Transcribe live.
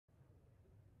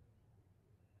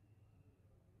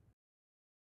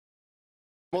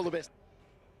All the best.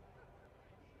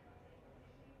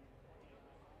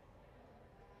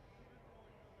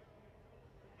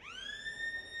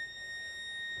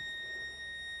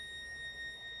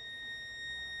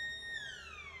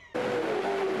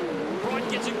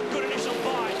 Gets a good initial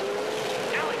bite.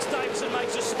 Alex Davison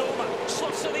makes a stormer.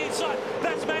 Slots to the inside.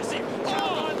 That's massive.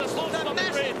 Oh, Reindler slots on the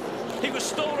grid. He was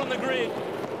stalled on the grid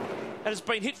and has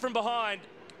been hit from behind.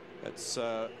 That's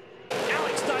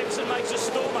Alex Davison makes a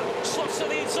stormer. Slots to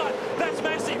the inside. That's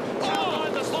massive. Oh,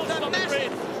 Reindler slots on the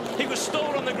grid. He was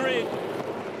stalled on the grid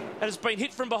and has been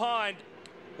hit from behind.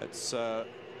 That's and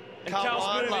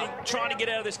Karl's moving, trying to get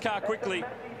out of this car quickly.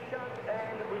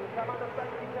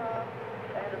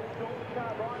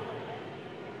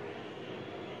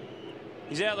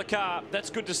 He's out of the car. That's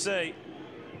good to see,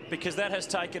 because that has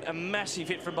taken a massive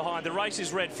hit from behind. The race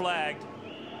is red flagged.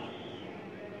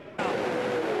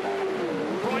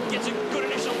 Bright gets a good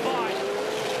initial bite.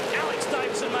 Alex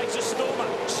Davison makes a stormer.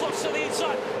 Slots to the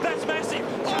inside. That's massive.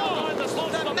 Oh, Reindler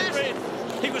slots on the grid.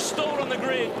 He was stalled on the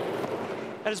grid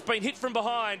and has been hit from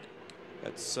behind.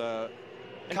 That's and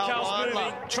Karl's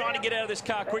moving, trying to get out of this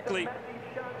car quickly.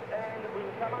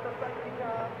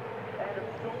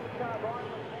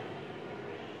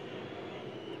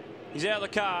 He's out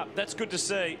of the car. That's good to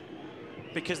see,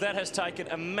 because that has taken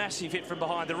a massive hit from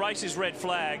behind. The race is red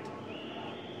flagged.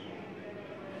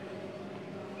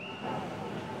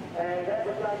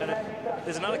 And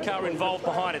there's another car involved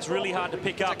behind. It's really hard to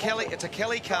pick up. It's a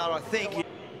Kelly car, I think.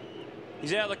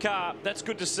 He's out of the car. That's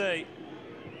good to see,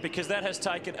 because that has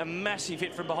taken a massive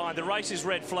hit from behind. The race is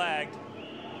red flagged.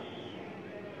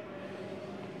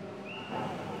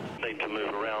 Need to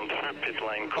move around pit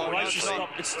lane. The race is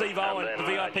stopped. It's Steve Owen, the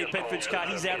VIP Petfoods car.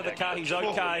 He's out of the car. He's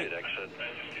okay.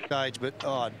 Stage, but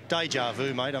deja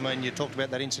vu, mate. I mean, you talked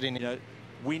about that incident. You know,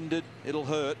 winded, it'll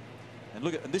hurt. And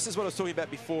look at, and this is what I was talking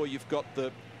about before. You've got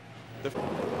the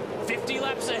 50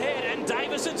 laps ahead, and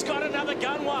Davison's got another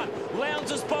gun one.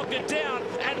 Lowndes has bogged it down,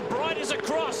 and Bright is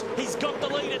across. He's got the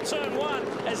lead at turn one,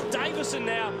 as Davison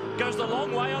now goes the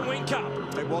long way on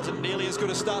Whincup. It wasn't nearly as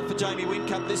good a start for Jamie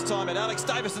Whincup this time, and Alex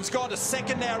Davison's gone to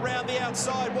second now round the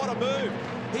outside. What a move.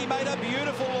 He made a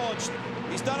beautiful launch.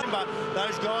 He's done it. But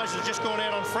those guys have just gone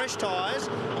out on fresh tyres,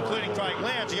 including Craig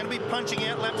Lowndes. They're going to be punching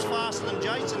out laps faster than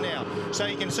Jason now. So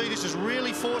you can see this is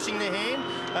really forcing their hand.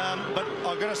 But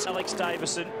I've got to... Alex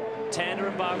Davison, Tander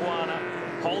and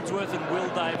Bargwanna, Holdsworth and Will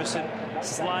Davison,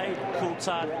 Slade,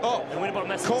 Coulthard, and Winterbottom.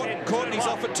 That's Courtney's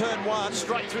off at turn one.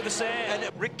 Straight through the sand.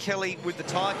 And Rick Kelly, with the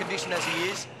tyre condition as he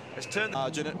is, has turned the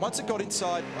margin. And once it got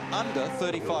inside under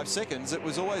 35 seconds, it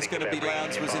was always going to be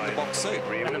Lowndes was in the box seat.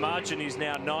 And the margin is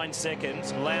now 9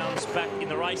 seconds. Lowndes back in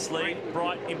the race lead,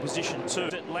 Bright in position 2.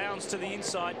 Lowndes to the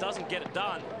inside, doesn't get it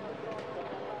done.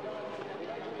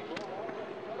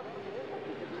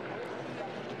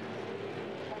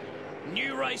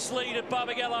 New race lead at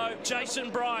Barbagallo,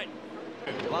 Jason Bright.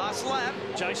 last lap.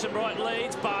 Jason Bright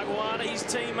leads, Bargwanna, his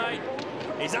teammate.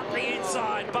 He's up the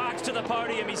inside, Barks to the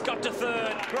podium, he's got to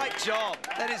third. Great job,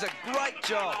 that is a great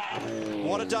job.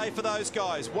 What a day for those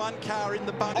guys. One car in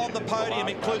the on the podium,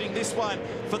 including this one,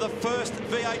 for the first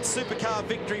V8 supercar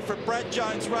victory for Brad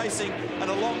Jones Racing,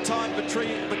 and a long time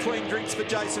between drinks for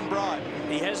Jason Bright.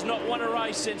 He has not won a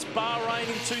race since Bahrain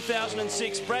in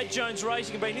 2006. Brad Jones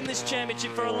Racing have been in this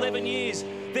championship for 11 years.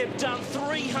 They've done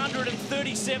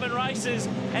 337 races,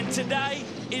 and today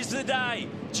is the day.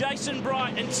 Jason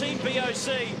Bright and Team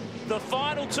BOC, the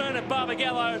final turn at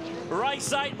Barbagallo,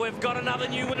 race 8. We've got another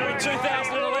new winner in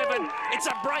 2011. It's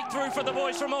a breakthrough for the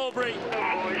boys from Albury.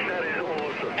 That is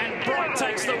awesome. And Bright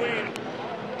takes the win.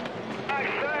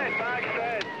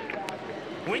 Backside.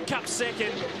 Whincup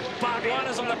second,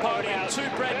 Bargwanna's on the podium, 2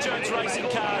 Brad Jones Racing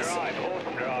cars.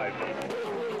 Awesome drive.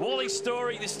 Wally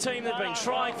Story, this team that's been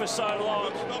trying for so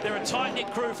long. They're a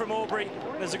tight-knit crew from Albury.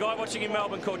 There's a guy watching in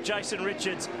Melbourne called Jason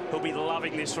Richards who'll be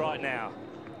loving this right now.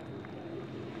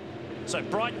 So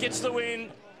Bright gets the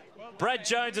win. Brad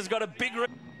Jones has got a big...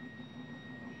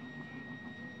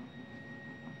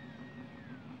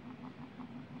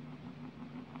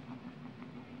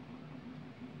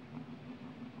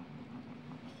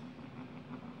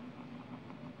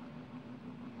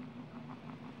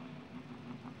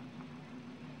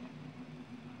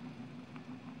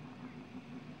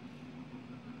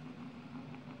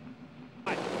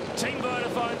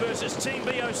 TeamVodafone versus Team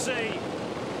BOC.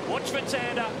 Watch for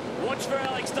Tander, watch for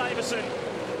Alex Davison.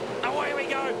 Away we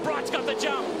go, Bright's got the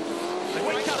jump.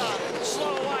 Whincup,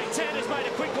 slow away, Tander's made a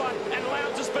quick one, and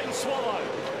Lowndes has been swallowed.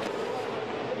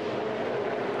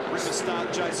 Ripper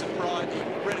start, Jason Bright. He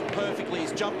read it perfectly,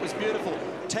 his jump was beautiful.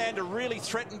 Tander really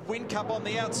threatened Whincup on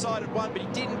the outside at one, but he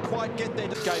didn't quite get there.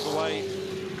 Gave away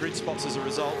grid spots as a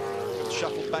result.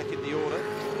 Shuffled back in the order.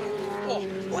 Oh,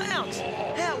 Lowndes!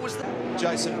 How was the...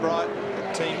 Jason Bright,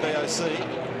 Team VOC,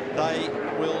 they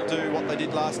will do what they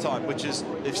did last time, which is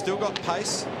they've still got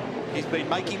pace. He's been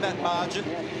making that margin.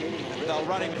 They'll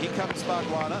run him. Here comes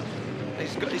Bargwanna.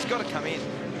 He's got to come in.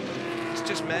 It's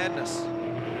just madness.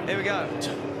 Here we go.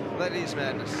 That is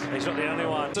madness. He's not the only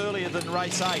one. It's earlier than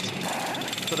race 8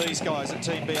 for these guys at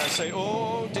Team VOC.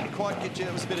 Oh, didn't quite get you.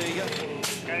 That was a bit eager.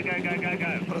 Go, go, go, go,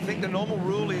 go. But I think the normal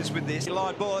rule is with this...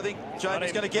 Line ball, I think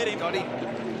Jamie's going to get him. Got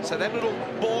him. So that little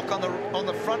balk on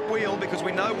the front wheel, because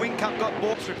we know Whincup got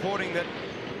balks, reporting that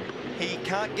he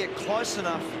can't get close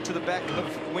enough to the back of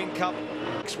Whincup,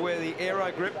 where the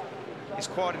aero grip is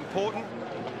quite important.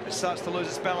 It starts to lose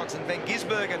its balance, and Van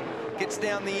Gisbergen gets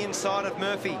down the inside of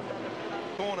Murphy.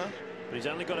 Corner. But he's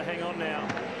only got to hang on now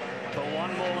for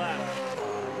one more lap.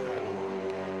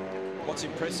 What's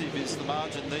impressive is the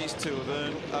margin these two have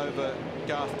earned over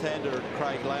Garth Tander and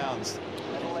Craig Lowndes.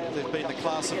 They've been the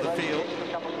class of the field.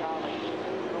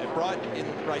 And Bright in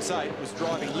race 8 was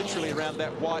driving literally around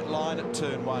that white line at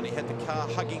turn 1. He had the car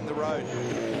hugging the road.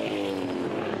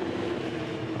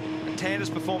 And Tander's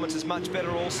performance is much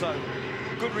better also.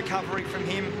 Good recovery from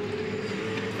him.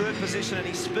 Third position, and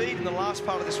his speed in the last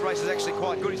part of this race is actually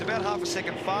quite good. He's about half a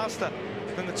second faster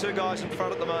than the two guys in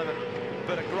front at the moment.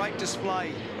 But a great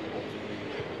display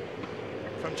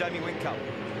from Jamie Whincup.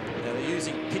 Now they're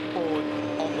using pitboard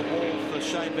on the wall for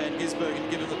Shane Van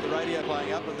Gisbergen, given that the radio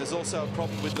playing up, and there's also a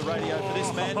problem with the radio for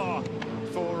this man.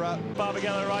 For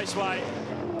Bargwanna Raceway.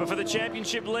 But for the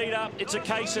championship lead-up, it's a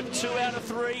case of 2 out of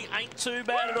 3. Ain't too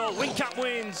bad at all. Whincup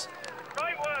wins.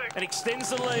 Great work. And extends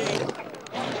the lead.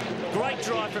 Great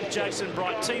drive from Jason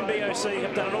Bright. Team VOC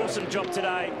have done an awesome job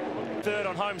today. Third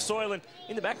on home soil, and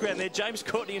in the background there, James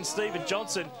Courtney and Stephen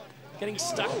Johnson getting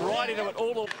stuck right into it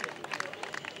all.